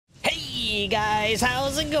Hey guys,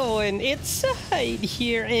 how's it going? It's Zahait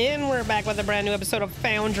here, and we're back with a brand new episode of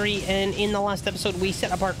Foundry. And in the last episode, we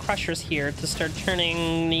set up our crushers here to start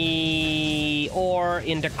turning the ore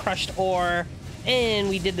into crushed ore. And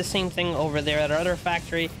we did the same thing over there at our other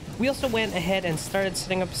factory. We also went ahead and started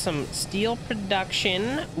setting up some steel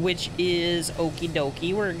production, which is okie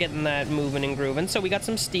dokie. We're getting that moving and grooving. So we got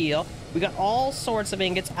some steel. We got all sorts of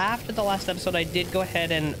ingots. After the last episode, I did go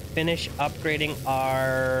ahead and finish upgrading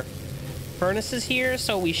our furnaces here.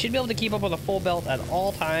 So we should be able to keep up with a full belt at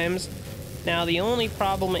all times. Now, the only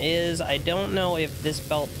problem is I don't know if this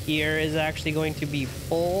belt here is actually going to be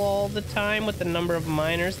full all the time with the number of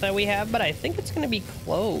miners that we have, but I think it's going to be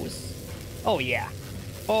close. Oh, yeah.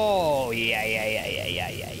 Oh,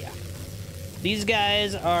 yeah. These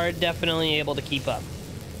guys are definitely able to keep up.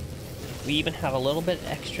 We even have a little bit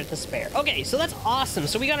extra to spare. Okay, so that's awesome.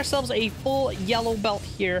 So we got ourselves a full yellow belt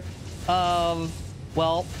here of,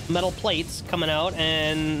 well, metal plates coming out,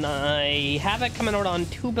 and I have it coming out on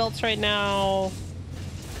 2 belts right now.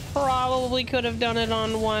 Probably could have done it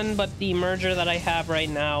on 1, but the merger that I have right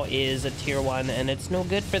now is a tier 1, and it's no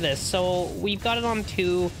good for this. So we've got it on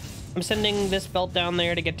 2. I'm sending this belt down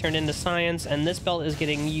there to get turned into science, and this belt is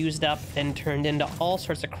getting used up and turned into all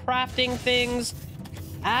sorts of crafting things.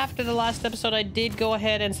 After the last episode, I did go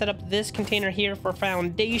ahead and set up this container here for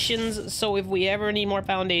foundations, so if we ever need more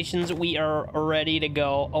foundations, we are ready to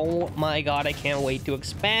go. Oh my god, I can't wait to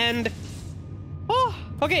expand. Oh,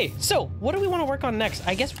 okay, so what do we want to work on next?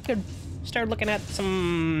 I guess we could start looking at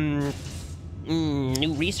some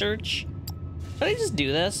new research. Should I just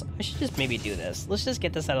do this? I should just maybe do this. Let's just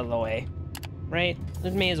get this out of the way, right?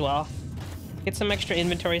 It may as well. Get some extra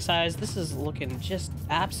inventory size. This is looking just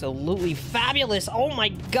absolutely fabulous. Oh my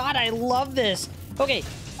god, I love this. Okay,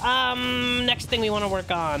 next thing we want to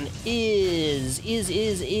work on is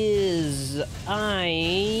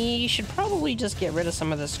I should probably just get rid of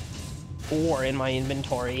some of this ore in my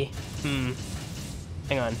inventory.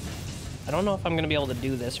 Hang on. I don't know if I'm gonna be able to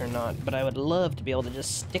do this or not, but I would love to be able to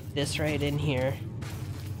just stick this right in here.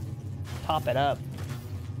 Top it up.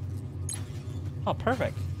 Oh,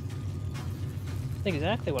 perfect. That's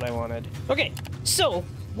exactly what I wanted. Okay, so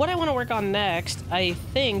what I want to work on next, I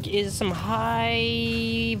think, is some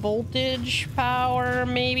high voltage power,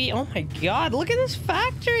 maybe. Oh my god, look at this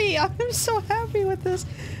factory! I'm so happy with this.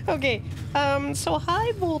 Okay, so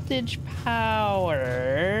high voltage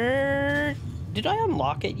power. Did I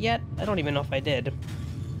unlock it yet? I don't even know if I did.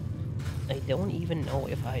 I don't even know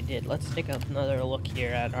if I did. Let's take another look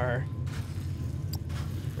here at our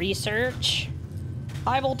research.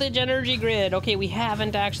 High voltage energy grid. Okay, we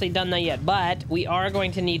haven't actually done that yet, but we are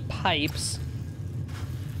going to need pipes.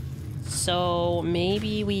 So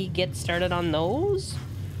maybe we get started on those?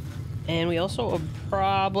 And we also are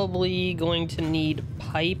probably going to need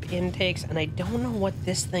pipe intakes, and I don't know what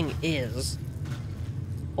this thing is.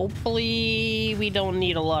 Hopefully we don't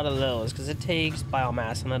need a lot of those because it takes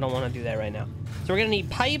biomass and I don't want to do that right now. So we're going to need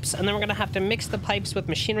pipes, and then we're going to have to mix the pipes with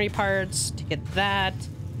machinery parts to get that.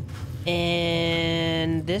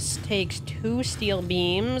 And this takes 2 steel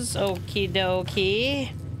beams. Okie dokie.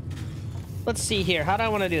 Let's see here. How do I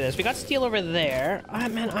want to do this? We got steel over there.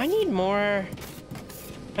 Man, I need more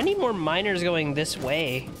miners going this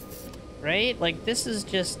way. Right? Like, this is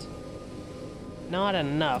just not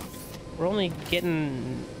enough. We're only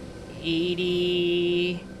getting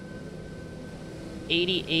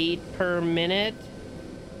 88 per minute.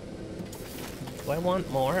 Do I want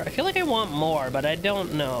more? I feel like I want more, but I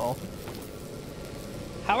don't know.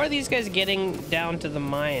 How are these guys getting down to the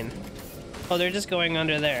mine? Oh, they're just going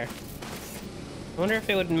under there. I wonder if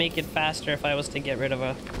it would make it faster if I was to get rid of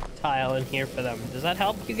a tile in here for them. Does that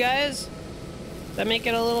help you guys? Does that make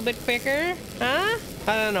it a little bit quicker? Huh?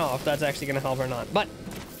 I don't know if that's actually gonna help or not, but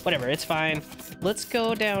whatever, it's fine. Let's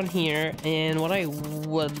go down here, and what I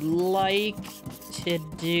would like to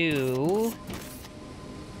do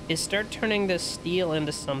is start turning this steel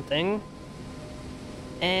into something.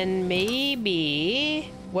 And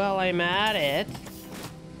maybe, while I'm at it,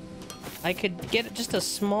 I could get just a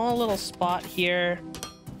small little spot here,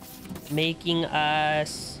 making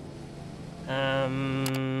us, yeah,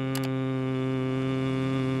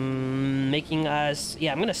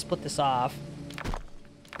 I'm gonna split this off.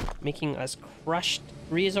 Making us crushed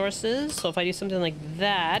resources. So if I do something like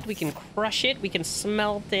that, we can crush it, we can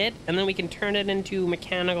smelt it, and then we can turn it into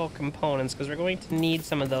mechanical components, because we're going to need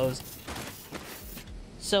some of those.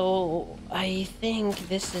 So I think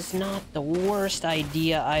this is not the worst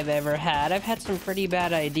idea I've ever had. I've had some pretty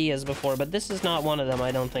bad ideas before, but this is not one of them,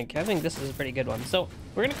 I don't think. I think this is a pretty good one. So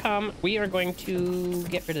we're gonna come, we are going to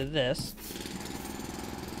get rid of this.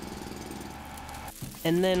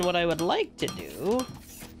 And then what I would like to do...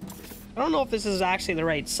 I don't know if this is actually the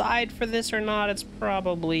right side for this or not. It's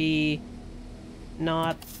probably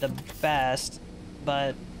not the best,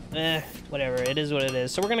 but whatever. It is what it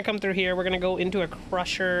is. So we're going to come through here. We're going to go into a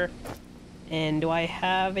crusher. And do I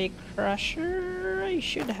have a crusher? I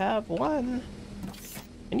should have one.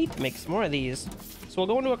 I need to make some more of these. So we'll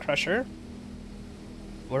go into a crusher.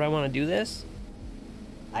 Where do I want to do this?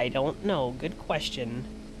 I don't know. Good question.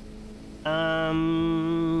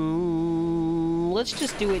 Let's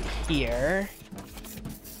just do it here.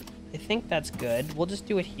 I think that's good. We'll just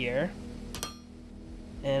do it here.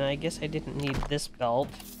 And I guess I didn't need this belt.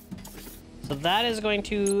 So that is going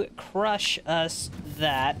to crush us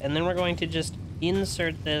that. And then we're going to just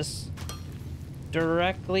insert this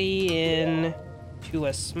directly in to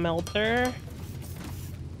a smelter.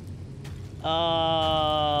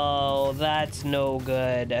 Oh, that's no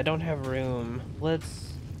good. I don't have room.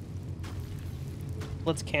 Let's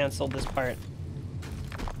cancel this part.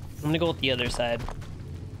 I'm gonna go with the other side.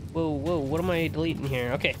 Whoa, whoa, what am I deleting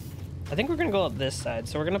here? Okay, I think we're gonna go up this side.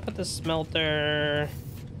 So we're gonna put the smelter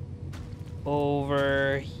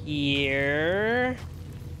over here.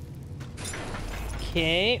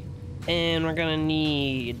 Okay, and we're gonna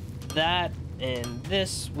need that and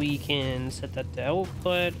this. We can set that to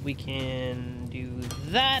output. We can do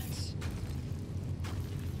that.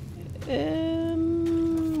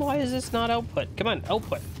 Why is this not output? Come on,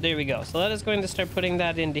 output. There we go. So that is going to start putting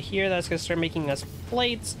that into here. That's going to start making us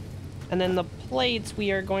plates. And then the plates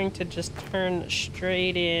we are going to just turn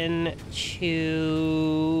straight in to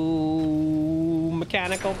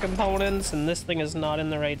mechanical components. And this thing is not in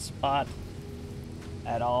the right spot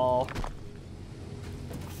at all.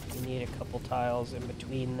 We need a couple tiles in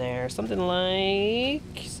between there. Something like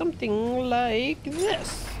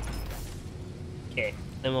this. Okay,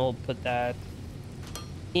 then we'll put that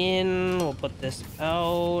in. We'll put this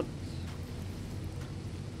out.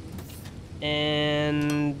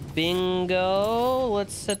 And bingo.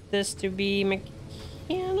 Let's set this to be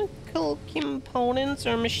mechanical components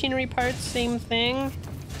or machinery parts, same thing.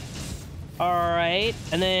 Alright,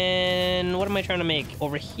 and then what am I trying to make?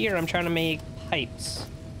 Over here, I'm trying to make pipes.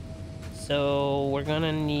 So we're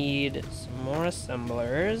gonna need some more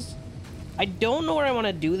assemblers. I don't know where I want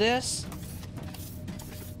to do this.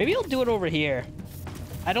 Maybe I'll do it over here.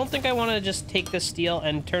 I don't think I want to just take this steel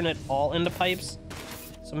and turn it all into pipes.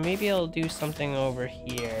 So maybe I'll do something over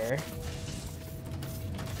here.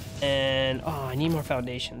 And, oh, I need more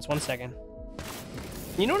foundations. 1 second.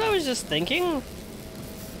 You know what I was just thinking?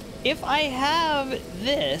 If I have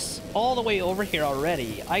this all the way over here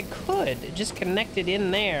already, I could just connect it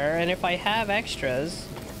in there. And if I have extras,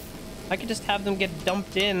 I could just have them get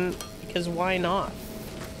dumped in, because why not?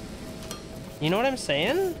 You know what I'm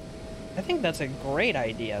saying? I think that's a great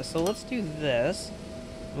idea. So let's do this.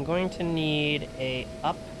 I'm going to need a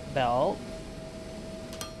up belt.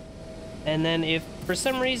 And then if for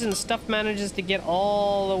some reason stuff manages to get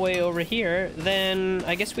all the way over here, then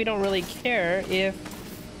I guess we don't really care if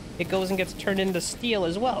it goes and gets turned into steel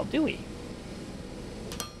as well, do we?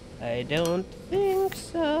 I don't think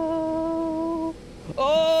so.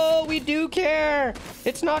 Oh, we do care!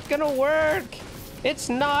 It's not gonna work! It's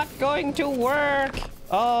not going to work!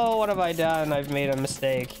 Oh, what have I done? I've made a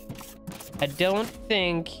mistake. I don't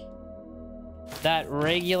think that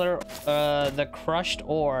regular, the crushed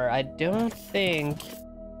ore, I don't think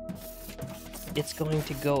it's going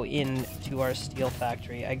to go into our steel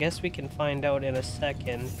factory. I guess we can find out in a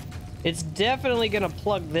second. It's definitely gonna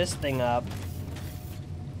plug this thing up.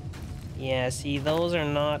 Yeah, see, those are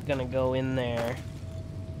not gonna go in there.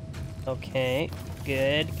 Okay,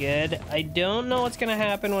 good, good. I don't know what's gonna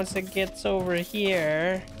happen once it gets over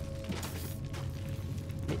here.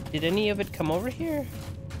 Did any of it come over here?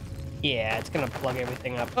 Yeah, it's gonna plug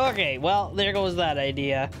everything up. Okay, well, there goes that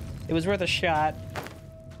idea. It was worth a shot.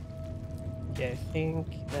 Okay, I think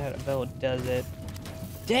that about does it.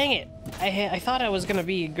 Dang it! I thought it was gonna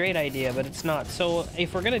be a great idea, but it's not. So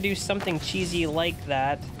if we're gonna do something cheesy like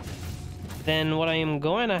that, then what I am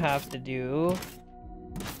going to have to do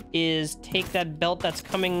is take that belt that's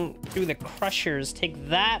coming through the crushers, take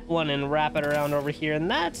that one and wrap it around over here,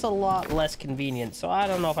 and that's a lot less convenient. So I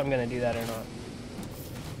don't know if I'm gonna do that or not.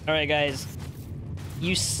 All right, guys,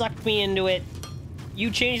 you sucked me into it.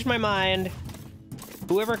 You changed my mind.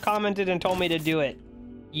 Whoever commented and told me to do it,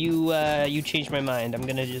 you changed my mind. I'm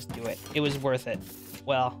gonna just do it. It was worth it.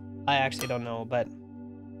 Well, I actually don't know, but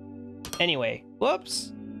anyway,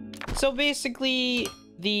 whoops. So basically,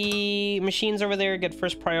 the machines over there get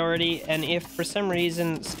first priority, and if for some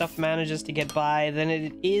reason stuff manages to get by, then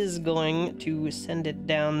it is going to send it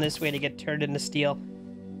down this way to get turned into steel.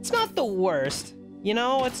 It's not the worst. You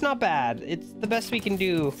know, it's not bad. It's the best we can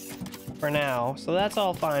do for now. So that's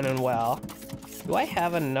all fine and well. Do I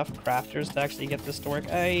have enough crafters to actually get this to work?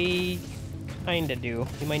 I kinda do.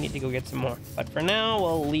 We might need to go get some more. But for now,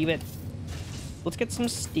 we'll leave it. Let's get some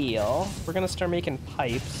steel. We're gonna start making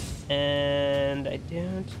pipes. And I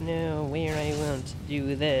don't know where I want to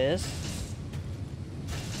do this.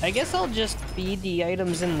 I guess I'll just feed the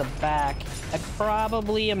items in the back. I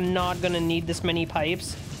probably am not gonna need this many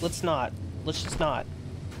pipes. Let's not. Let's just not.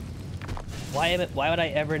 Why would I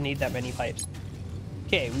ever need that many pipes?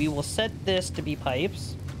 Okay, we will set this to be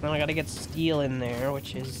pipes. Now I gotta get steel in there,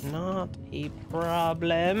 which is not a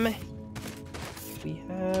problem. We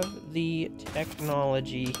have the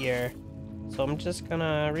technology here. So I'm just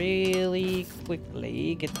gonna really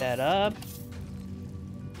quickly get that up.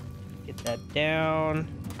 Get that down.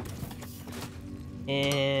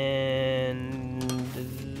 And...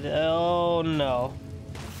 oh no.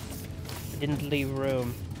 I didn't leave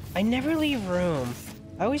room. I never leave room.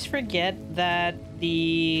 I always forget that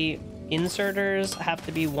the inserters have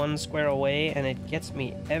to be 1 square away, and it gets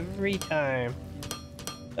me every time.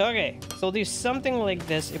 Okay, so we'll do something like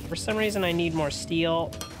this. If for some reason I need more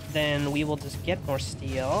steel, then we will just get more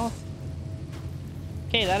steel.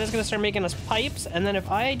 Okay, that is going to start making us pipes, and then if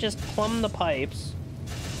I just plumb the pipes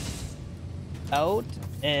out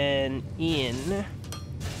and in,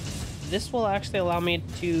 this will actually allow me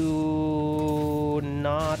to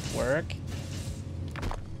not work.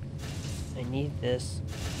 I need this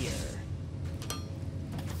here.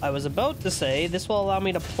 I was about to say this will allow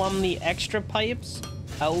me to plumb the extra pipes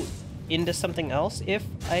out into something else if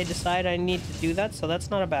I decide I need to do that, so that's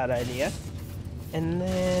not a bad idea. And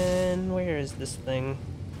then where is this thing?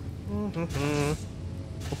 We'll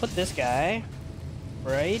put this guy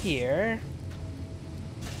right here.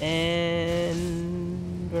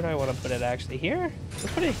 And where do I want to put it actually? Here? Let's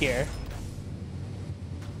put it here.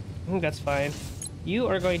 I think that's fine. You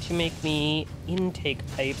are going to make me intake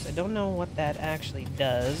pipes. I don't know what that actually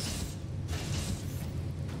does.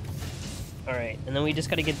 Alright, and then we just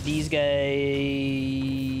gotta get these guys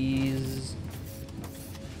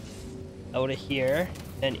out of here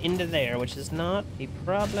and into there, which is not a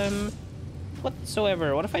problem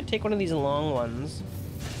whatsoever. What if I take one of these long ones?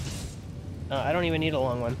 I don't even need a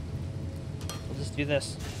long one. We'll just do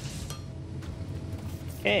this.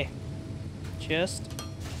 Okay. Just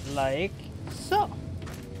like so.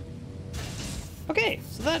 Okay,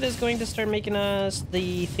 so that is going to start making us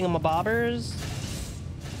the thingamabobbers.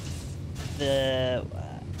 I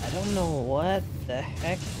don't know what the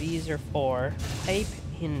heck these are for. Pipe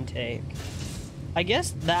intake. I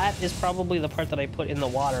guess that is probably the part that I put in the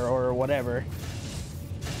water or whatever.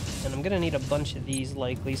 And I'm gonna need a bunch of these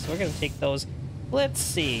likely, so we're gonna take those. Let's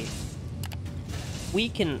see. We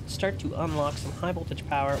can start to unlock some high voltage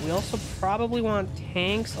power. We also probably want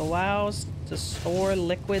tanks, allows to store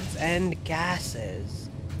liquids and gases.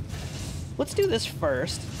 Let's do this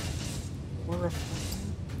first. Oh,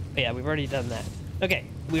 yeah, we've already done that. Okay,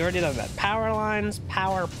 we've already done that. Power lines,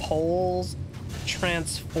 power poles,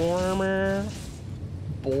 transformer,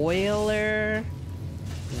 boiler,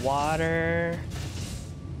 water.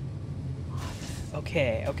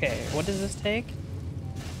 Okay, okay. What does this take?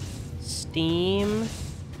 Steam.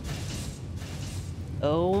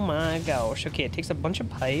 Oh my gosh. Okay, it takes a bunch of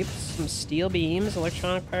pipes, some steel beams,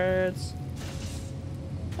 electronic parts.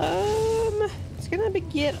 It's gonna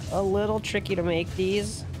get a little tricky to make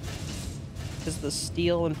these. Because the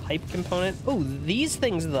steel and pipe component. Oh, these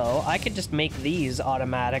things though, I could just make these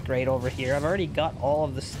automatic right over here. I've already got all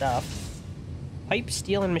of the stuff. Pipe,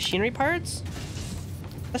 steel, and machinery parts?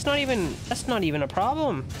 That's not even a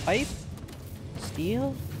problem. Pipe,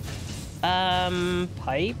 steel,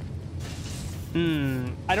 pipe.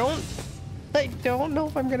 I don't know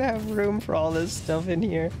if I'm gonna have room for all this stuff in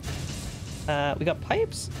here. We got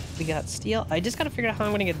pipes, we got steel. I just gotta figure out how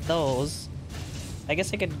I'm gonna get those. I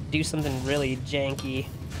guess I could do something really janky.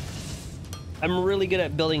 I'm really good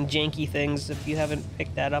at building janky things, if you haven't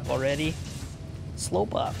picked that up already.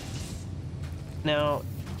 Slope up. Now,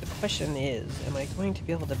 the question is, am I going to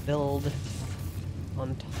be able to build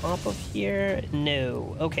on top of here?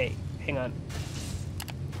 No. Okay, hang on.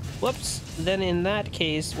 Whoops. Then in that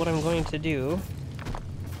case, what I'm going to do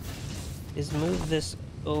is move this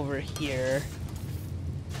over here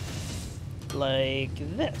like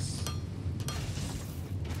this.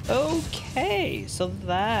 Okay, so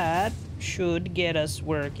that should get us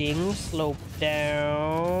working. Slope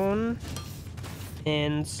down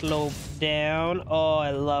and slope down. Oh,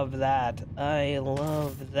 I love that. I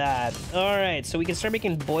love that. All right, so we can start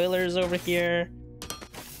making boilers over here.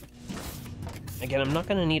 Again, I'm not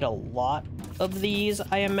gonna need a lot of these,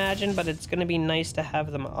 I imagine, but it's gonna be nice to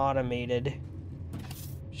have them automated.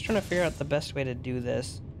 Just trying to figure out the best way to do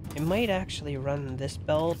this. I might actually run this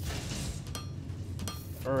belt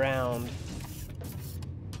around.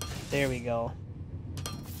 There we go.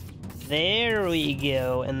 There we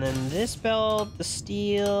go. And then this belt, the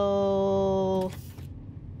steel...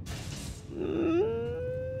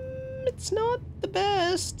 it's not the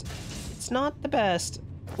best. It's not the best.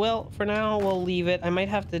 Well, for now, we'll leave it. I might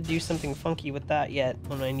have to do something funky with that yet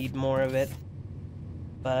when I need more of it.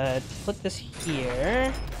 But put this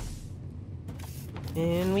here.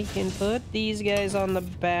 And we can put these guys on the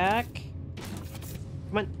back.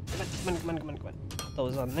 Come on, come on, come on, come on, come on, come on. Put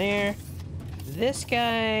those on there. This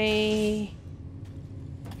guy...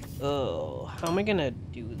 oh, how am I gonna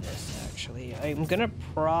do this, actually? I'm gonna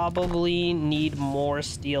probably need more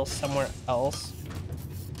steel somewhere else.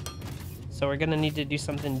 So we're gonna need to do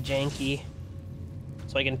something janky.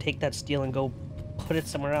 So I can take that steel and go put it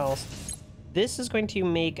somewhere else. This is going to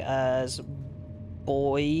make us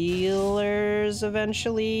boilers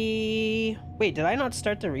eventually. Wait, did I not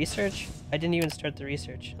start the research? I didn't even start the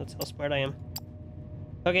research. That's how smart I am.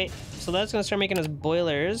 Okay, so that's gonna start making us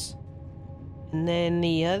boilers. And then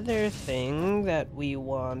the other thing that we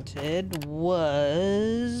wanted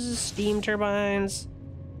was steam turbines,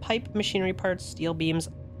 pipe machinery parts, steel beams.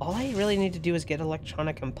 All I really need to do is get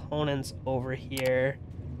electronic components over here.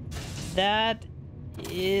 That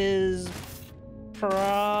is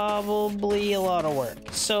probably a lot of work.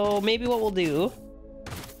 So maybe what we'll do...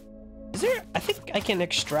 is there... I think I can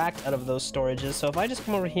extract out of those storages. So if I just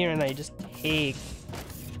come over here and I just take...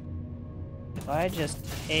 if I just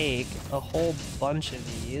take a whole bunch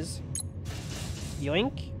of these...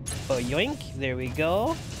 yoink. Oh, yoink. There we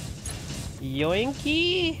go.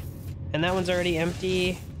 Yoinky. And that one's already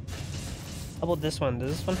empty. How about this one?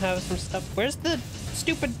 Does this one have some stuff? Where's the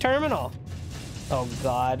stupid terminal? Oh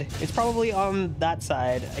god. It's probably on that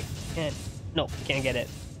side. I can't... no, can't get it.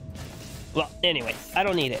 Well, anyway, I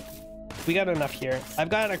don't need it. We got enough here. I've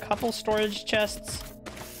got a couple storage chests.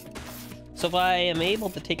 So if I am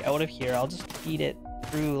able to take out of here, I'll just feed it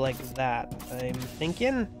through like that. I'm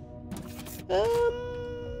thinking...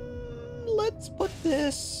 let's put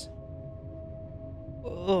this...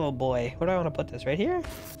 oh boy, where do I want to put this? Right here?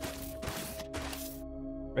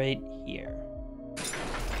 Right here.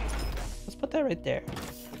 Let's put that right there.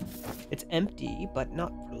 It's empty, but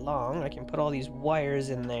not for long. I can put all these wires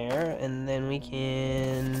in there, and then we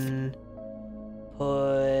can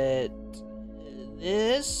put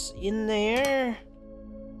this in there.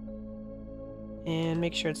 And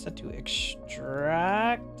make sure it's set to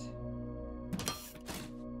extract.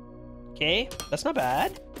 Okay, that's not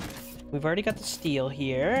bad. We've already got the steel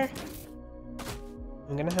here.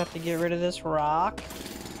 I'm gonna have to get rid of this rock.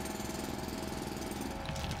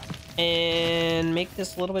 And make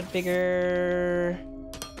this a little bit bigger.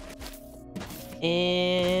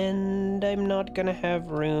 And I'm not gonna have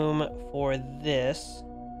room for this.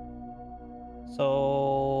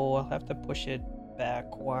 So I'll have to push it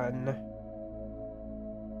back one.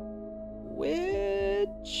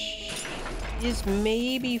 Which is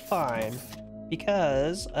maybe fine.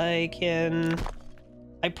 Because I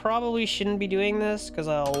probably shouldn't be doing this because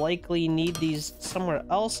I'll likely need these somewhere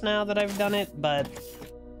else now that I've done it, but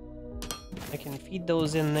I can feed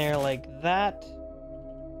those in there like that.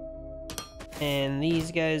 And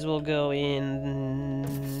these guys will go in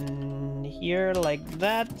here like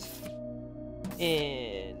that.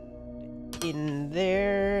 And in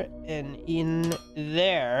there and in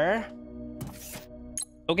there.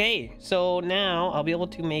 Okay, so now I'll be able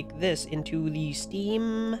to make this into the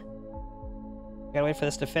steam. Gotta wait for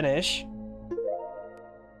this to finish.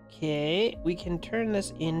 Okay, we can turn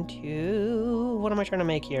this into... what am I trying to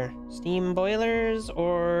make here? Steam boilers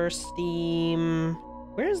or steam...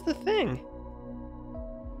 where's the thing?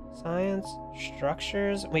 Science,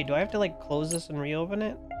 structures... wait, do I have to like close this and reopen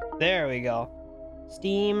it? There we go.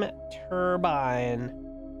 Steam turbine.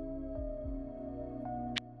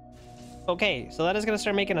 Okay, so that is going to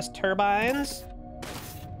start making us turbines.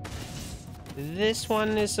 This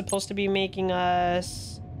one is supposed to be making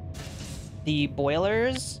us the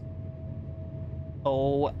boilers.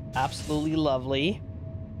 Oh, absolutely lovely.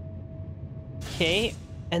 Okay,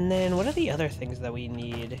 and then what are the other things that we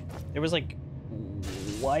need? There was like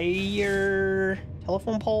wire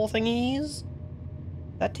telephone pole thingies.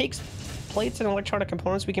 That takes plates and electronic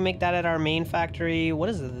components. We can make that at our main factory. What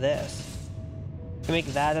is this? We can make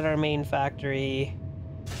that at our main factory.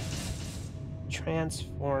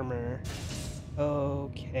 Transformer.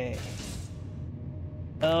 Okay.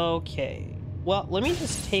 Okay. Well, let me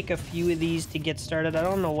just take a few of these to get started. I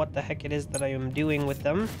don't know what the heck it is that I am doing with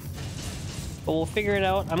them. But we'll figure it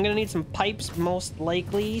out. I'm gonna need some pipes most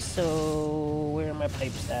likely, so where are my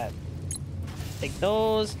pipes at? Take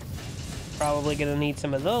those. Probably gonna need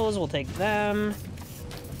some of those. We'll take them.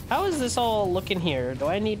 How is this all looking here? Do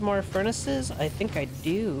I need more furnaces? I think I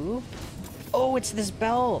do. Oh, it's this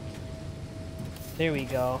belt. There we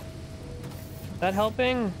go. Is that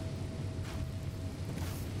helping?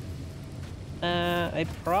 I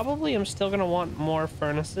probably am still gonna want more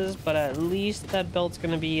furnaces, but at least that belt's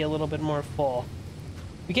gonna be a little bit more full.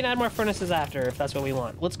 We can add more furnaces after if that's what we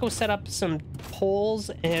want. Let's go set up some poles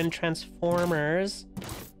and transformers,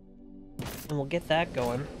 and we'll get that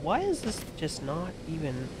going. Why is this just not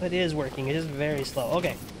even... It is working. It is very slow.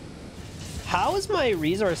 Okay. How is my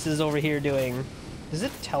resources over here doing? Does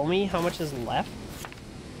it tell me how much is left?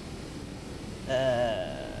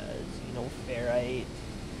 Xenoferrite.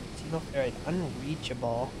 Xenoferrite.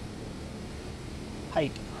 Unreachable.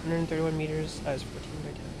 Height. 131 meters. Size 14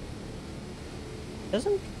 by 10.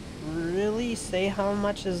 Doesn't really say how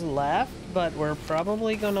much is left, but we're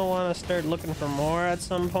probably gonna want to start looking for more at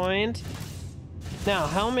some point. Now,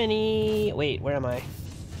 how many... Wait, where am I?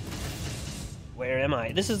 Where am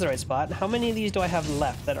I? This is the right spot. How many of these do I have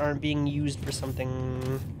left that aren't being used for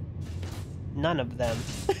something? None of them.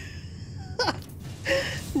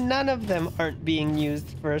 None of them aren't being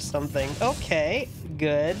used for something. Okay,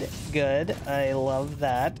 good, good. I love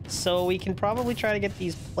that. So we can probably try to get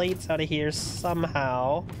these plates out of here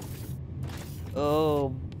somehow. Oh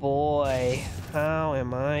boy, how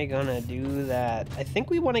am I gonna do that? I think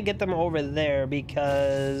we want to get them over there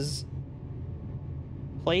because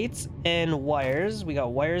plates and wires. We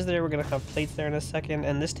got wires there. We're gonna have plates there in a second,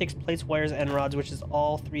 and this takes plates, wires, and rods, which is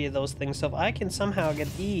all three of those things. So if I can somehow get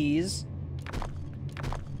these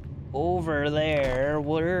over there,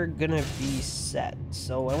 we're gonna be set.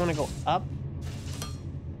 So I want to go up,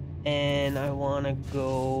 and I want to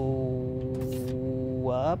go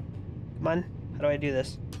up. Come on, how do I do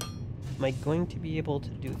this? Am I going to be able to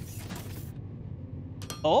do this?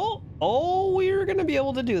 Oh, we're gonna be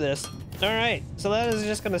able to do this. All right, so that is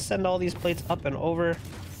just gonna send all these plates up and over.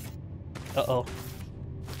 Uh-oh.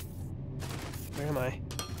 Where am I?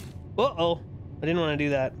 Uh-oh, I didn't want to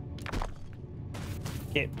do that.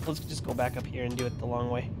 Okay, let's just go back up here and do it the long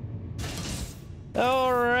way.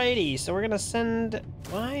 Alrighty, so we're gonna send...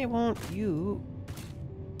 Why won't you...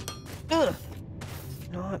 Ugh!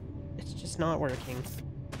 It's just not working.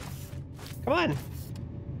 Come on!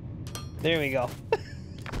 There we go.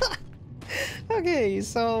 Okay,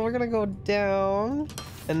 so we're gonna go down,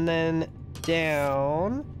 and then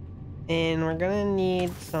down, and we're gonna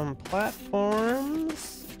need some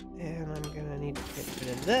platforms, and I'm gonna need to get rid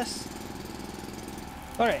of this.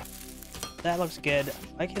 Alright, that looks good.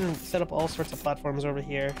 I can set up all sorts of platforms over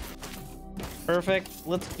here. Perfect.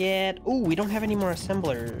 Let's get... Ooh, we don't have any more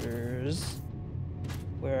assemblers.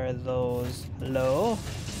 Where are those? Hello?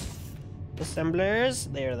 Assemblers?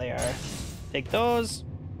 There they are. Take those.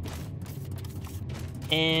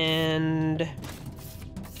 And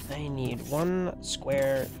I need one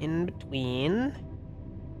square in between.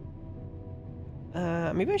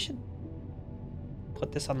 Maybe I should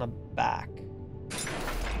put this on the back.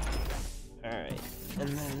 Alright, and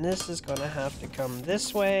then this is gonna have to come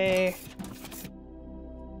this way.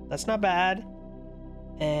 That's not bad.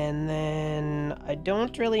 And then I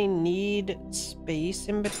don't really need space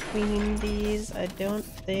in between these, I don't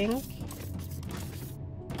think.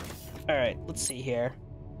 Alright, let's see here.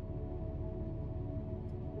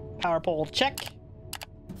 Power pole, check.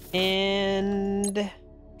 And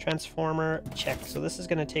transformer, check. So this is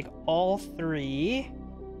gonna take all three.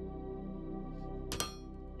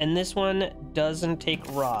 And this one doesn't take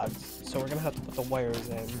rods, so we're gonna have to put the wires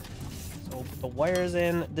in. So we'll put the wires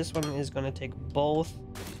in. This one is gonna take both.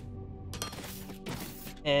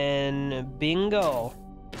 And bingo.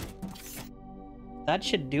 That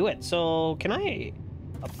should do it. So can I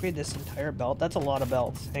upgrade this entire belt? That's a lot of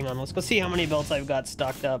belts. Hang on, let's go see how many belts I've got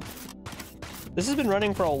stocked up. This has been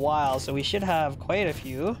running for a while, so we should have quite a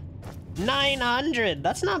few. 900!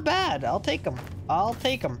 That's not bad. I'll take them. I'll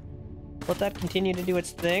take them. Let that continue to do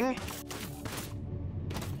its thing.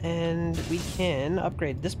 And we can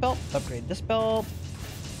upgrade this belt, upgrade this belt.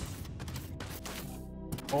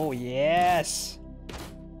 Oh, yes.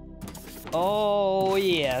 Oh,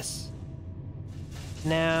 yes.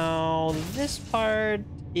 Now, this part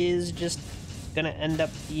is just gonna end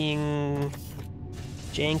up being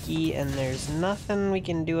janky, and there's nothing we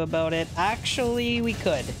can do about it. Actually, we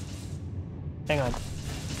could. Hang on.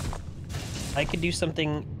 I could do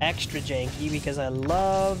something extra janky because I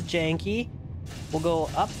love janky. We'll go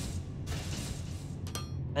up.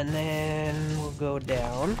 And then we'll go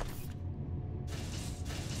down.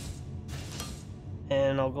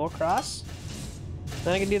 and I'll go across.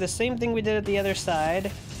 Then I can do the same thing we did at the other side,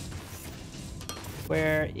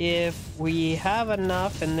 where if we have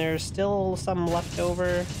enough and there's still some left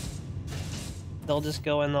over, they'll just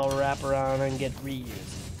go and they'll wrap around and get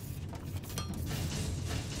reused.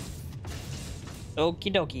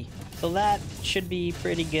 Okie dokie. So that should be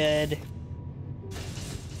pretty good.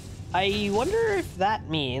 I wonder if that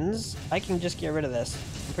means I can just get rid of this.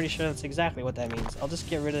 I'm pretty sure that's exactly what that means. I'll just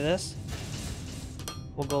get rid of this.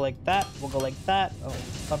 We'll go like that. We'll go like that. I'll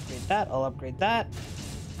upgrade that. I'll upgrade that.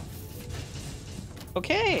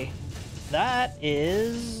 Okay. That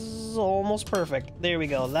is almost perfect. There we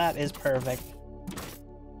go. That is perfect.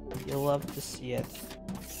 You'll love to see it.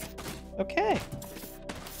 Okay.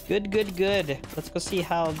 Good, good, good. Let's go see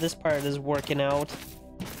how this part is working out.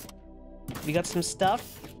 We got some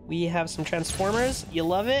stuff. We have some transformers. You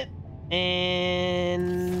love it.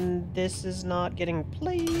 And this is not getting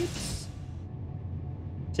plates.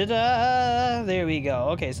 Ta-da! There we go.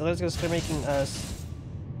 Okay, so let's go start making us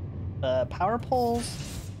power poles.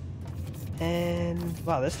 And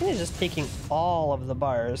wow, this thing is just taking all of the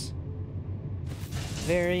bars.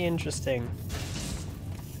 Very interesting.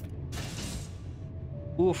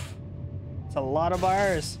 Oof. It's a lot of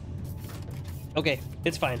bars. Okay,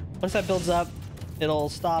 it's fine. Once that builds up, it'll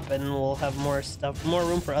stop and we'll have more stuff, more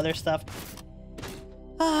room for other stuff.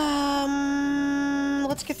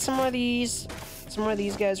 Let's get some more of these. Some more of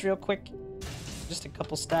these guys real quick. Just a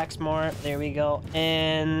couple stacks more. There we go.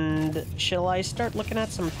 And shall I start looking at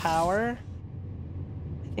some power?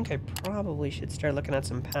 I think I probably should start looking at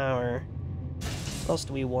some power. What else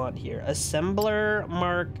do we want here? Assembler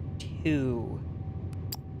Mark II.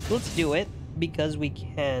 Let's do it because we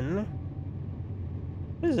can.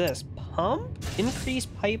 What is this? Pump? Increase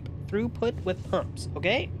pipe throughput with pumps.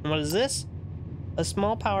 Okay, and what is this? A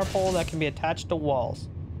small power pole that can be attached to walls.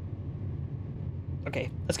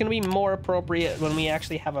 Okay, that's gonna be more appropriate when we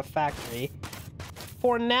actually have a factory.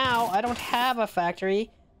 For now, I don't have a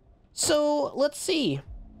factory. So let's see.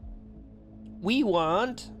 We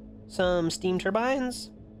want some steam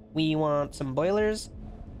turbines. We want some boilers.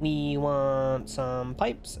 We want some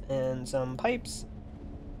pipes and some pipes.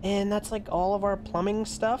 And that's like all of our plumbing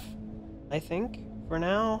stuff, I think. For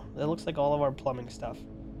now, it looks like all of our plumbing stuff.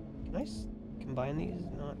 Can I combine these?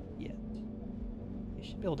 Not yet. You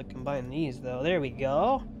should be able to combine these though. There we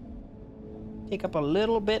go. Take up a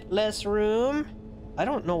little bit less room. I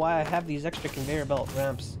don't know why I have these extra conveyor belt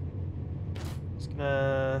ramps. Just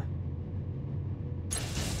gonna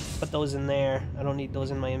put those in there. I don't need those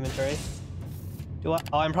in my inventory. Do I?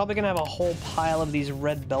 Oh, I'm probably gonna have a whole pile of these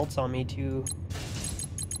red belts on me too.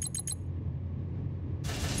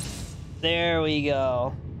 There we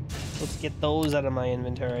go. Let's get those out of my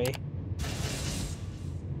inventory.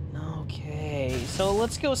 Okay, so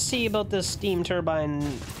let's go see about this steam turbine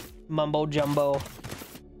mumbo jumbo.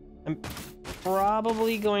 I'm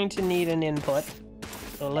probably going to need an input.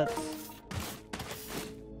 So let's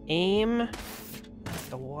aim at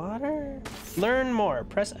the water. Learn more.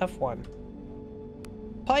 Press F1.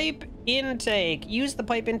 Pipe intake. Use the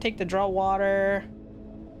pipe intake to draw water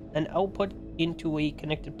and output into a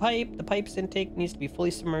connected pipe. The pipe's intake needs to be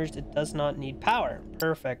fully submerged. It does not need power.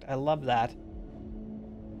 Perfect. I love that.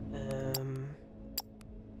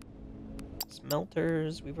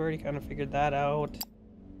 Smelters. We've already kind of figured that out.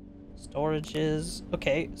 Storages.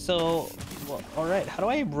 Okay, so well, all right. How do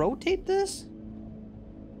I rotate this?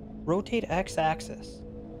 Rotate X-axis.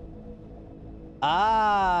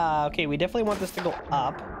 Ah, okay. We definitely want this to go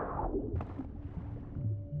up.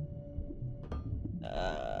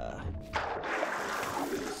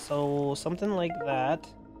 So something like that.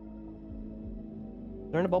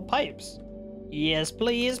 Learn about pipes. Yes,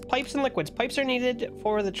 please. Pipes and liquids. Pipes are needed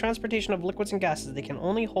for the transportation of liquids and gases. They can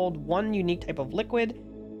only hold one unique type of liquid.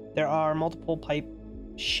 There are multiple pipe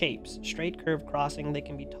shapes. Straight, curved, crossing. They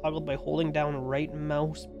can be toggled by holding down right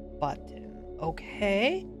mouse button.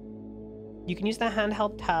 Okay. You can use the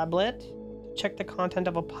handheld tablet to check the content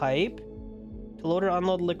of a pipe, to load or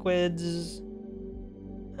unload liquids,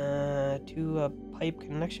 to a pipe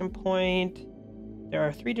connection point. There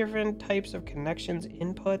are 3 different types of connections: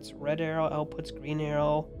 inputs, red arrow, outputs, green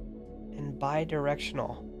arrow, and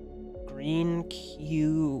bidirectional. Green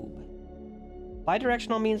cube.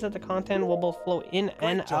 Bidirectional means that the content will both flow in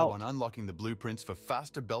and out. On unlocking the blueprints for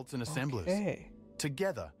faster belts and assemblers. Okay.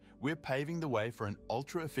 Together, we're paving the way for an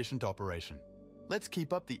ultra-efficient operation. Let's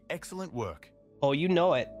keep up the excellent work. Oh, you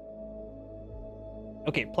know it.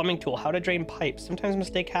 Okay, plumbing tool. How to drain pipes. Sometimes a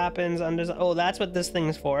mistake happens. Oh, that's what this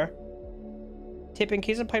thing's for. Tip: in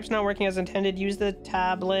case the pipe's not working as intended, use the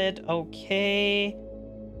tablet. Okay.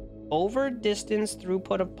 Over distance,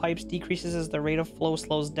 throughput of pipes decreases as the rate of flow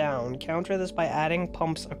slows down. Counter this by adding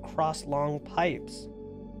pumps across long pipes.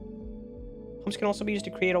 Pumps can also be used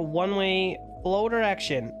to create a one-way flow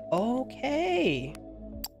direction. Okay.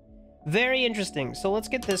 Very interesting. So let's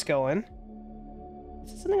get this going.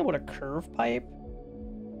 Is this something about a curve pipe?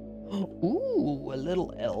 Ooh, a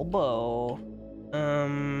little elbow.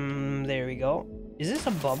 There we go. Is this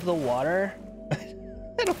above the water?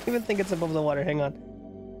 I don't even think it's above the water. Hang on.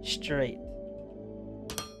 Straight.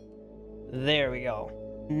 There we go.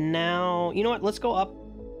 Now, you know what? Let's go up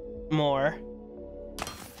more.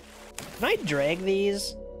 Can I drag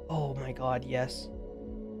these? Oh my god, yes.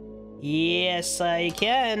 Yes, I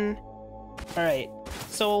can. Alright.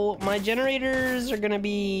 So, my generators are gonna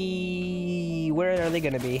be... Where are they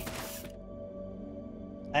gonna be?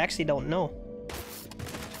 I actually don't know.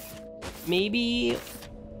 Maybe...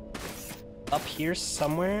 up here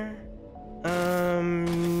somewhere?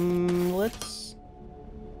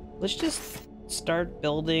 Let's just start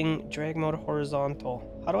building drag mode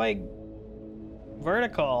horizontal. How do I...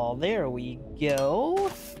 Vertical. There we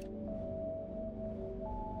go.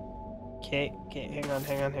 Okay, hang on.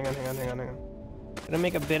 Gonna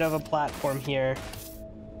make a bit of a platform here.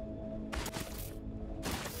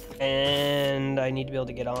 And I need to be able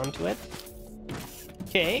to get onto it.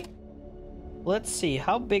 Okay. Let's see,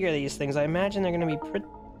 how big are these things? I imagine they're gonna be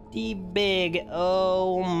pretty big.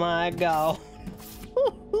 Oh my god.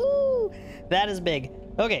 That is big.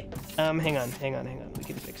 Okay, hang on. We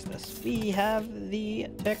can fix this. We have the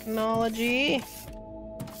technology.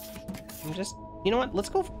 I'm just... You know what? Let's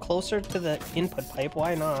go closer to the input pipe.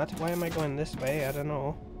 Why not? Why am I going this way? I don't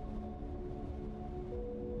know.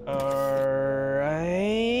 Alright.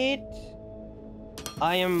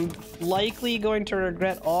 I am likely going to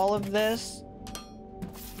regret all of this.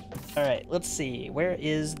 Alright, let's see. Where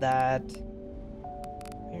is that?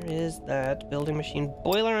 Where is that building machine?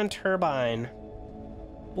 Boiler and turbine.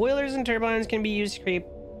 Boilers and turbines can be used to create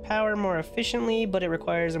power more efficiently, but it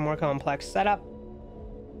requires a more complex setup.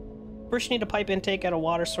 First, you need a pipe intake at a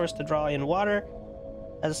water source to draw in water.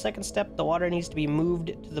 As a second step, the water needs to be moved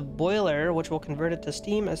to the boiler, which will convert it to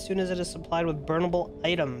steam as soon as it is supplied with burnable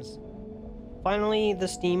items. Finally, the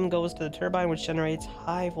steam goes to the turbine, which generates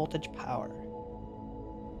high voltage power.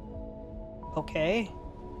 Okay.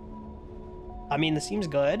 I mean, this seems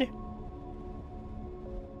good.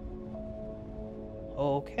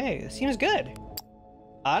 Okay, this seems good.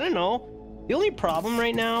 I don't know. The only problem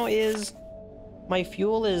right now is my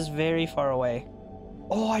fuel is very far away.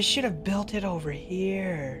 Oh, I should have built it over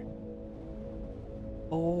here.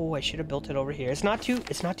 Oh, I should have built it over here. It's not too late.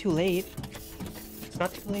 It's not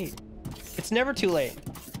too late. It's never too late.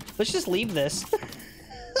 Let's just leave this.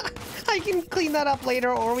 I can clean that up later,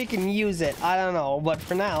 or we can use it. I don't know, but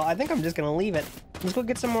for now, I think I'm just gonna leave it. Let's go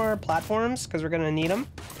get some more platforms, because we're gonna need them.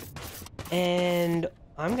 And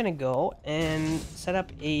I'm gonna go and set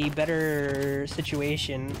up a better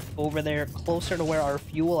situation over there, closer to where our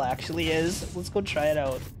fuel actually is. Let's go try it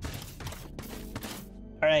out.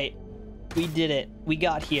 Alright, we did it. We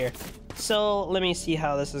got here. So, let me see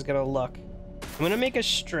how this is gonna look. I'm gonna make a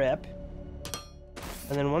strip.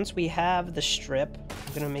 And then once we have the strip,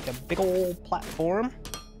 I'm gonna make a big old platform.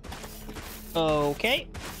 Okay.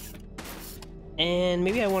 And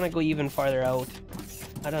maybe I want to go even farther out.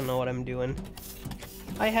 I don't know what I'm doing.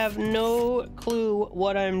 I have no clue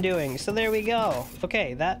what I'm doing. So there we go.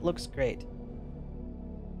 Okay, that looks great.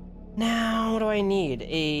 Now, what do I need?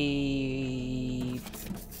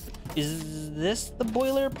 Is this the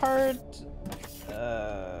boiler part?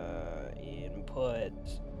 Input.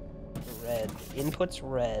 Red. Input's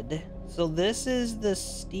red. So this is the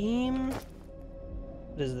steam.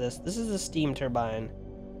 What is this? This is the steam turbine.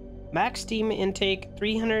 Max steam intake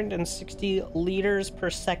 360 liters per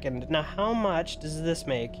second. Now how much does this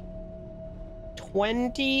make?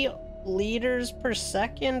 20 liters per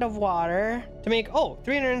second of water to make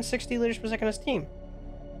 360 liters per second of steam.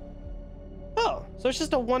 Oh, so it's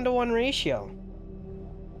just a 1-to-1 ratio.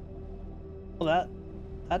 Well,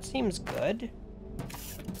 that seems good.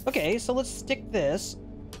 Okay, so let's stick this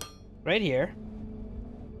right here.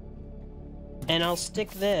 And I'll stick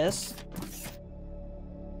this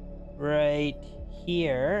right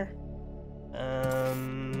here.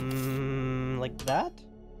 Like that.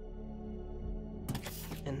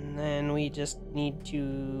 And then we just need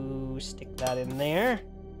to stick that in there.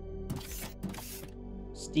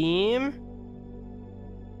 Steam.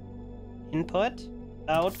 Input.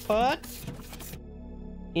 Output.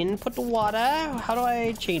 Input water. How do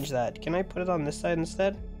I change that? Can I put it on this side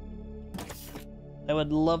instead? I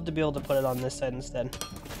would love to be able to put it on this side instead.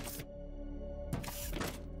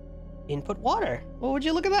 Input water. Well, would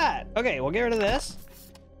you look at that? Okay, we'll get rid of this.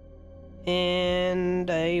 And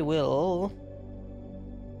I will...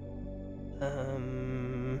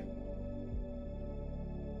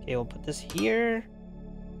 Okay, we'll put this here.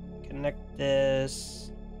 Connect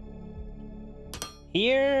this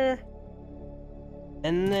here.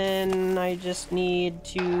 And then I just need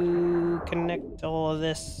to connect all of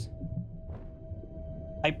this.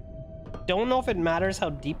 I don't know if it matters how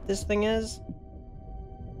deep this thing is.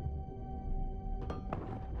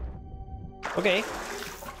 Okay.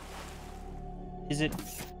 Is it...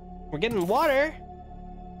 We're getting water.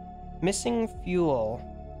 Missing fuel.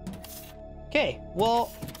 Okay,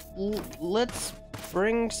 well, let's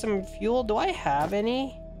bring some fuel. Do I have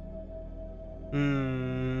any?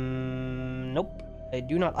 Nope. I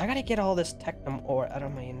do not. I gotta get all this technum ore out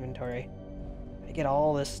of my inventory. I get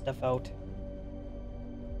all this stuff out.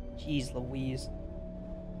 Jeez Louise.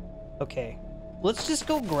 Okay. Let's just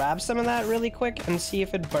go grab some of that really quick and see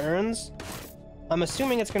if it burns. I'm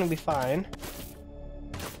assuming it's gonna be fine.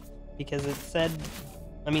 Because it said...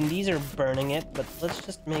 I mean, these are burning it, but let's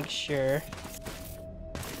just make sure.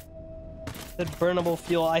 The burnable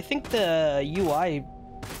fuel. I think the UI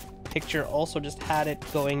picture also just had it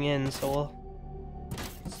going in, so we'll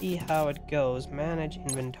see how it goes. Manage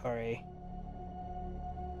inventory.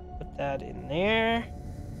 Put that in there.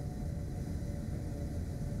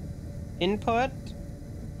 Input.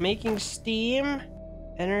 Making steam.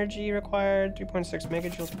 Energy required 3.6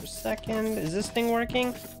 megajoules per second. Is this thing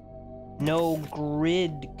working? No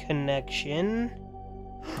grid connection.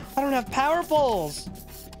 I don't have power poles.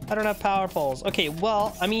 I don't have power poles. Okay,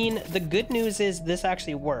 well, I mean, the good news is this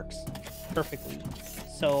actually works perfectly.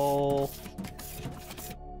 So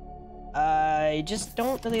I just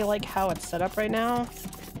don't really like how it's set up right now.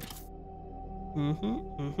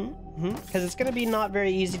 Because it's gonna be not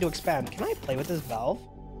very easy to expand. Can I play with this valve?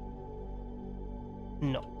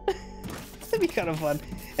 No. That'd be kind of fun.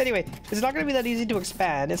 Anyway, it's not going to be that easy to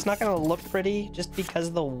expand. It's not going to look pretty just because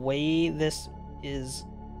of the way this is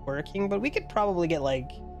working. But we could probably get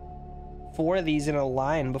like 4 of these in a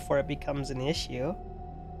line before it becomes an issue.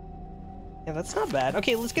 Yeah, that's not bad.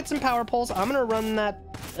 Okay, let's get some power poles. I'm going to run that...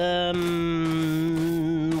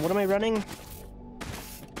 what am I running?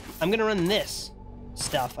 I'm going to run this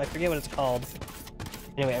stuff. I forget what it's called.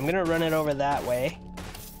 Anyway, I'm going to run it over that way.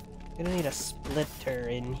 I'm gonna need a splitter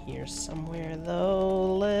in here somewhere,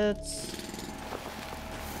 though. Let's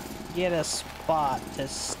get a spot to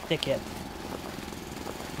stick it.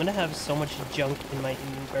 I'm gonna have so much junk in my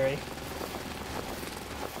inventory.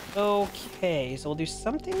 Okay, so we'll do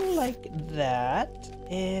something like that,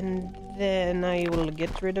 and then I will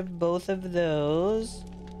get rid of both of those.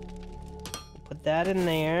 Put that in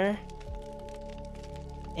there.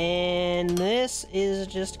 And this is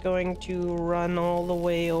just going to run all the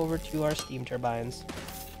way over to our steam turbines.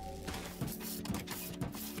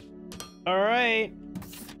 Alright.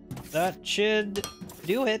 That should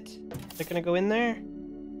do it. They're gonna go in there.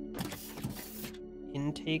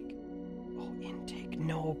 Intake. Oh, intake.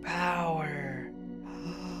 No power.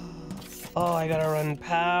 Oh, I gotta run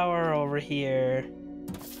power over here.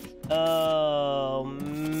 Oh,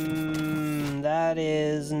 that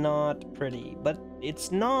is not pretty. But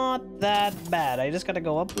it's not that bad. I just gotta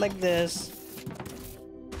go up like this.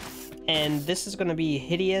 And this is gonna be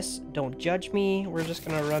hideous. Don't judge me. We're just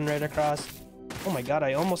gonna run right across. Oh my god,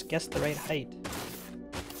 I almost guessed the right height.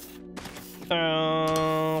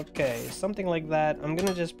 Okay, something like that. I'm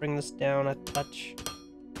gonna just bring this down a touch.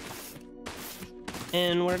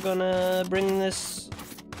 And we're gonna bring this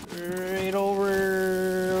right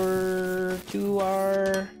over to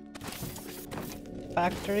our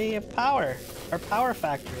factory of power. Our power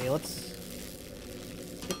factory. Let's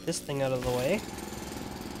get this thing out of the way.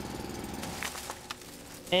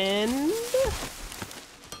 And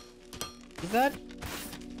is that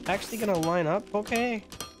actually gonna line up? Okay.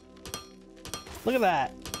 Look at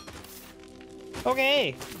that.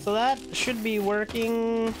 Okay, so that should be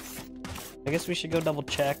working. I guess we should go double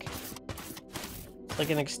check. It's like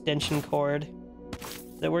an extension cord.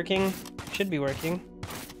 Is that working? Should be working.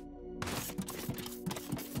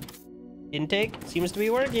 Intake seems to be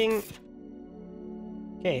working.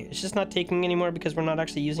 Okay, it's just not taking anymore because we're not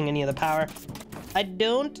actually using any of the power. I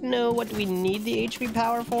don't know what we need the HP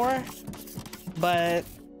power for, but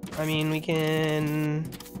I mean, we can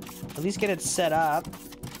at least get it set up,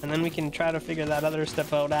 and then we can try to figure that other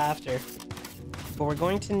stuff out after. But we're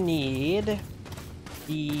going to need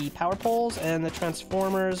the power poles and the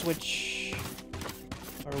transformers, which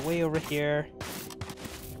are way over here.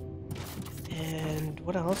 And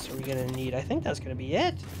what else are we gonna need? I think that's gonna be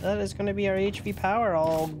it. That is gonna be our HP power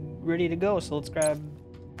all ready to go. So let's grab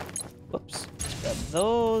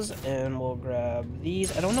those, and we'll grab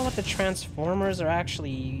these. I don't know what the transformers are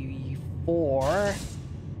actually for.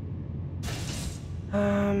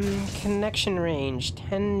 Connection range,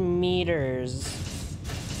 10 meters.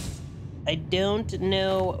 I don't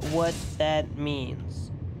know what that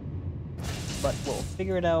means, but we'll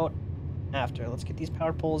figure it out after. Let's get these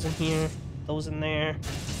power poles in here, those in there.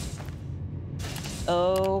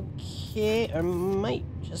 Okay, I might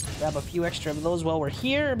just grab a few extra of those while we're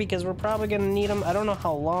here because we're probably gonna need them. I don't know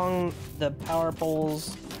how long the power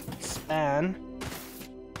poles span.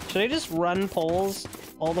 Should I just run poles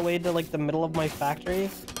all the way to like the middle of my factory?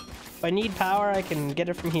 If I need power, I can get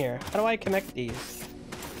it from here. How do I connect these?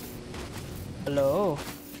 Hello?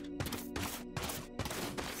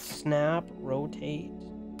 Snap, rotate.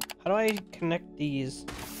 How do I connect these?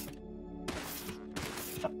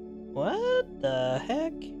 What the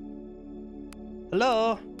heck?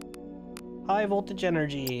 Hello? High voltage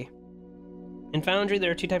energy. In Foundry,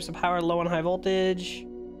 there are two types of power, low and high voltage.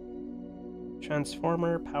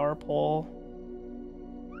 Transformer, power pole.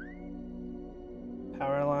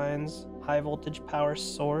 Power lines, high voltage power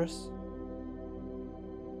source.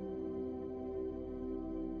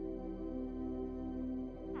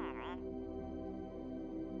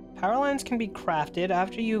 Power lines can be crafted.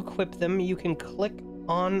 After you equip them, you can click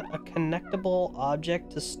on a connectable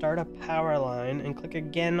object to start a power line and click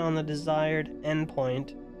again on the desired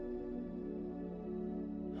endpoint.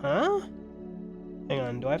 Huh? Hang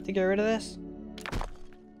on, do I have to get rid of this?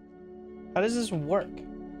 How does this work?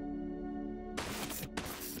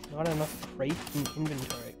 Not enough crate in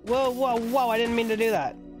inventory. Whoa, whoa, whoa, I didn't mean to do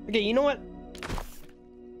that. Okay, you know what?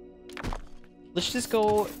 Let's just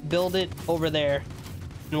go build it over there.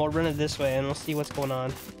 And we'll run it this way and we'll see what's going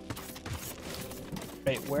on.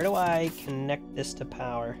 Right, where do I connect this to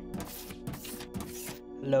power?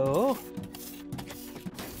 Hello?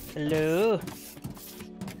 Hello?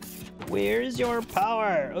 Where's your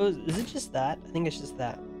power? Oh, is it just that? I think it's just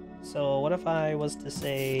that. So what if I was to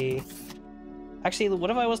say... Actually, what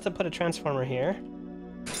if I was to put a transformer here?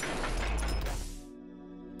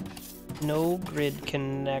 No grid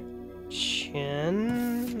connection.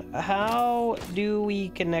 How do we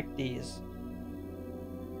connect these?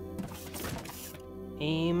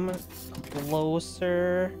 Aim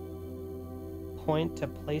closer. Point to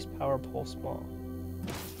place power pole small.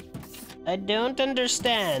 I don't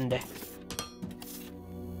understand.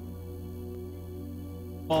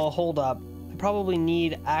 Oh, hold up. I probably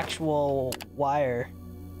need actual wire.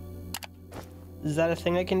 Is that a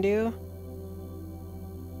thing I can do?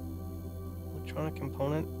 Electronic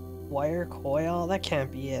component. Wire coil? That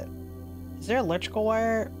can't be it. Is there electrical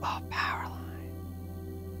wire? Oh, power line.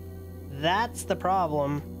 That's the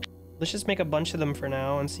problem. Let's just make a bunch of them for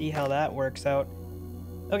now and see how that works out.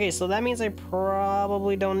 Okay, so that means I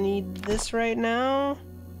probably don't need this right now.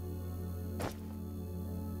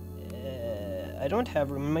 I don't have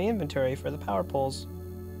room in my inventory for the power poles.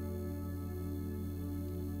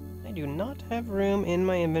 I do not have room in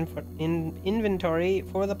my inventory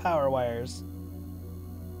for the power wires.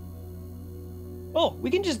 Oh, we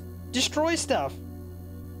can just destroy stuff.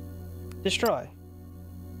 Destroy.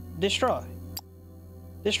 Destroy.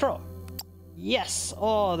 Destroy. Yes!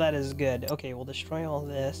 Oh, that is good. Okay, we'll destroy all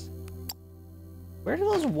this. Where do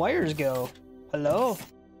those wires go? Hello?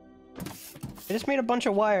 I just made a bunch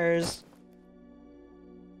of wires.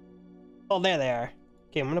 Oh, there they are.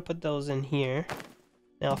 Okay, I'm gonna put those in here.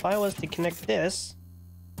 Now, if I was to connect this...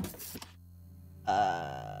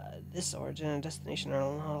 this origin and destination are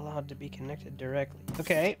not allowed to be connected directly.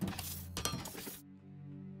 Okay.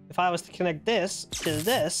 If I was to connect this to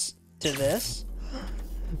this to this...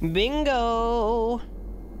 Bingo!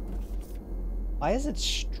 Why is it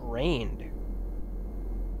strained?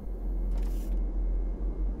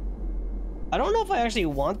 I don't know if I actually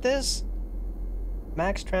want this.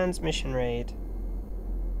 Max transmission rate.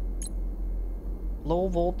 Low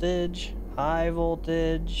voltage, high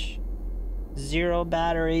voltage, 0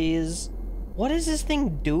 batteries. What is this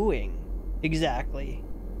thing doing exactly?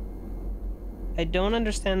 I don't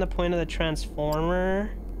understand the point of the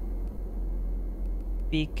transformer.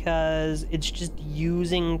 Because it's just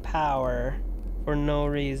using power for no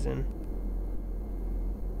reason.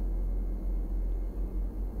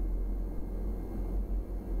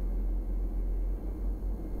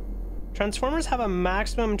 Transformers have a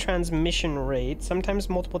maximum transmission rate. Sometimes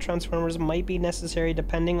multiple transformers might be necessary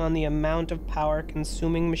depending on the amount of power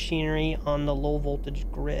consuming machinery on the low voltage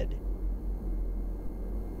grid.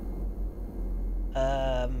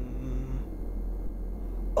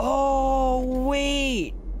 Oh,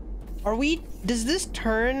 wait. Does this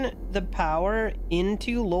turn the power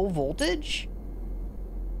into low voltage?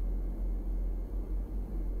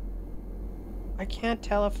 I can't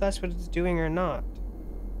tell if that's what it's doing or not.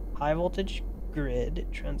 High voltage grid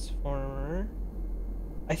transformer.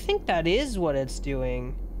 I think that is what it's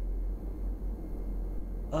doing.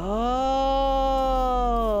 Oh.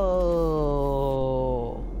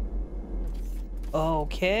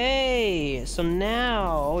 Okay. So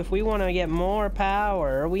now, if we want to get more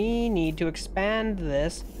power, we need to expand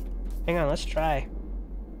this. Hang on, let's try.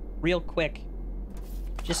 Real quick.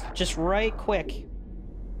 Just right quick.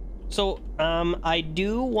 So, I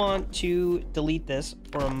do want to delete this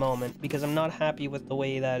for a moment because I'm not happy with the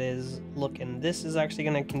way that is looking. This is actually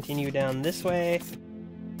going to continue down this way.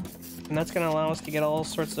 And that's going to allow us to get all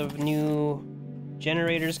sorts of new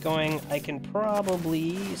generators going. I can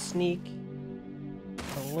probably sneak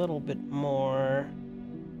a little bit more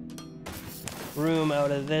room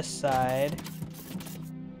out of this side.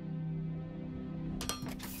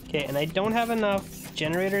 Okay, and I don't have enough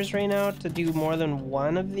generators right now to do more than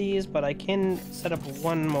one of these, but I can set up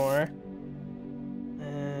one more.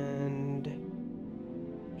 And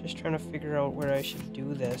just trying to figure out where I should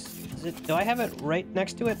do this. Do I have it right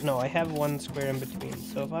next to it? No, I have one square in between.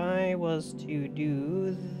 So if I was to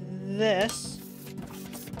do this,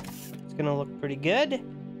 it's gonna look pretty good.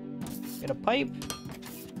 Get a pipe,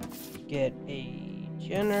 get a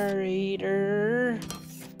generator,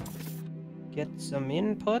 get some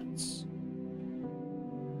inputs.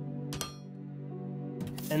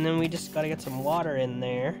 And then we just gotta get some water in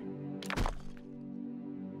there.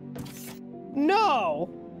 No!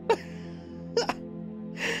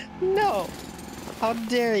 No! How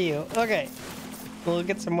dare you? Okay. We'll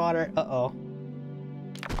get some water. Uh-oh.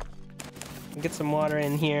 Get some water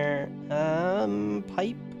in here.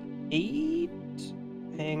 Pipe 8.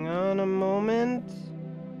 Hang on a moment.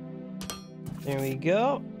 There we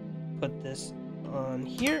go. Put this on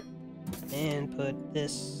here. And put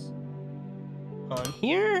this on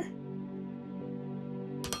here.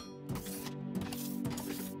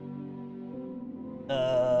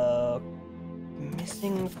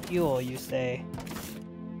 Missing fuel, you say?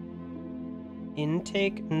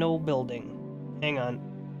 Intake, no building. Hang on.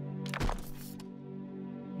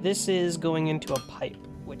 This is going into a pipe,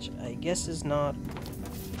 which I guess is no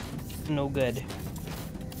good.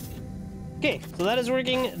 Okay, so that is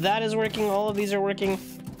working. That is working. All of these are working.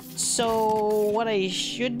 So what I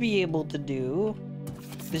should be able to do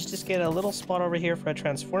is just get a little spot over here for a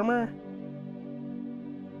transformer.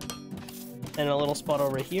 And a little spot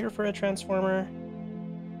over here for a transformer.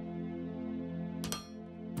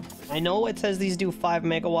 I know it says these do 5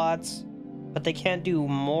 megawatts, but they can't do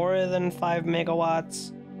more than 5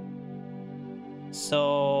 megawatts. So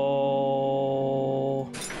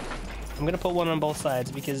I'm gonna put one on both sides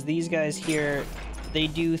because these guys here, they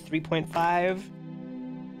do 3.5.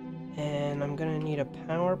 And I'm gonna need a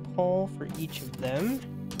power pole for each of them.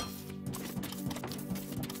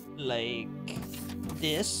 Like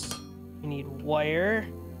this. We need wire.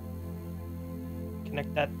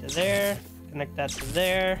 Connect that to there. Connect that to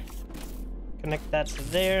there. Connect that to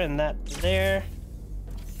there and that to there.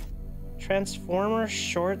 Transformer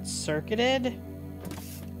short-circuited.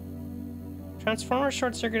 Transformer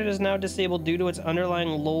short-circuited is now disabled due to its underlying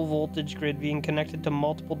low voltage grid being connected to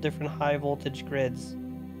multiple different high voltage grids.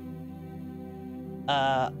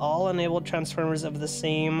 All enabled transformers of the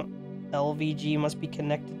same LVG must be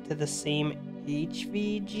connected to the same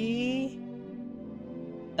HVG?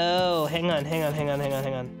 Oh, hang on.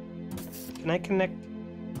 Can I connect?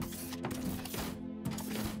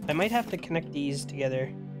 I might have to connect these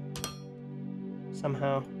together.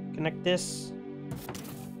 Somehow. Connect this.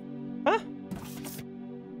 Huh?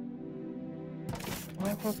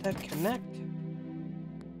 Why won't that connect?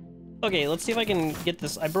 Okay, let's see if I can get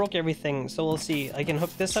this. I broke everything, so we'll see. I can hook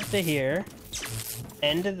this up to here.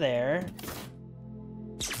 End to there.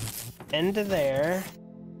 End to there.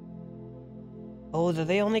 Oh, do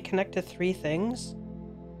they only connect to 3 things?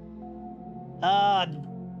 Ah,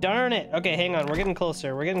 darn it. Okay, hang on. We're getting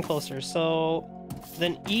closer. We're getting closer. So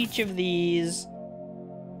then each of these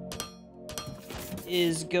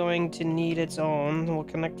is going to need its own. We'll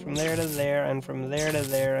connect from there to there, and from there to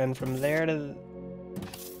there, and from there to...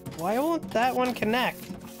 Why won't that one connect?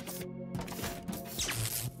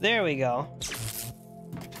 There we go.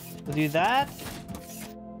 We'll do that.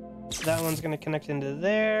 That one's gonna connect into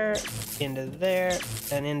there, and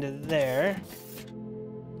into there.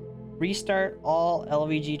 Restart all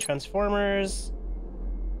LVG transformers.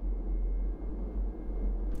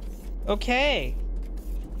 Okay.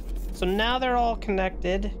 So now they're all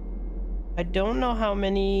connected. I don't know how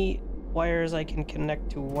many wires I can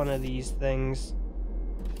connect to one of these things.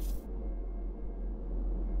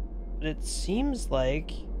 But it seems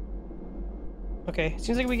like Okay,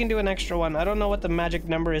 seems like we can do an extra one. I don't know what the magic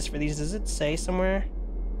number is for these. Does it say somewhere?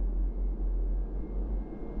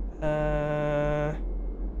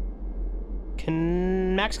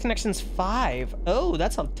 Max connections 5. Oh,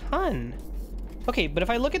 that's a ton. Okay, but if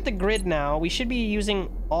I look at the grid now, we should be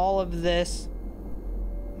using all of this.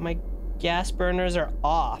 My gas burners are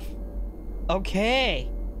off. Okay.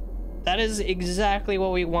 That is exactly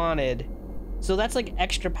what we wanted. So that's like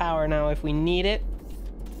extra power now if we need it.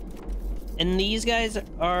 And these guys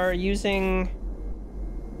are using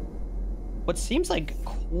what seems like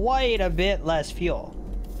quite a bit less fuel.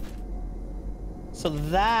 So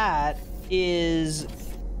that is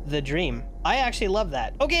the dream. I actually love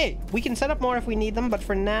that. Okay, we can set up more if we need them, but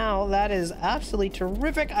for now, that is absolutely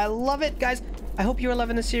terrific. I love it, guys. I hope you are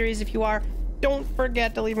loving the series. If you are, don't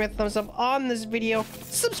forget to leave me a thumbs up on this video.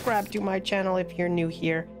 Subscribe to my channel if you're new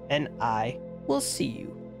here, and I will see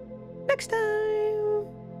you next time.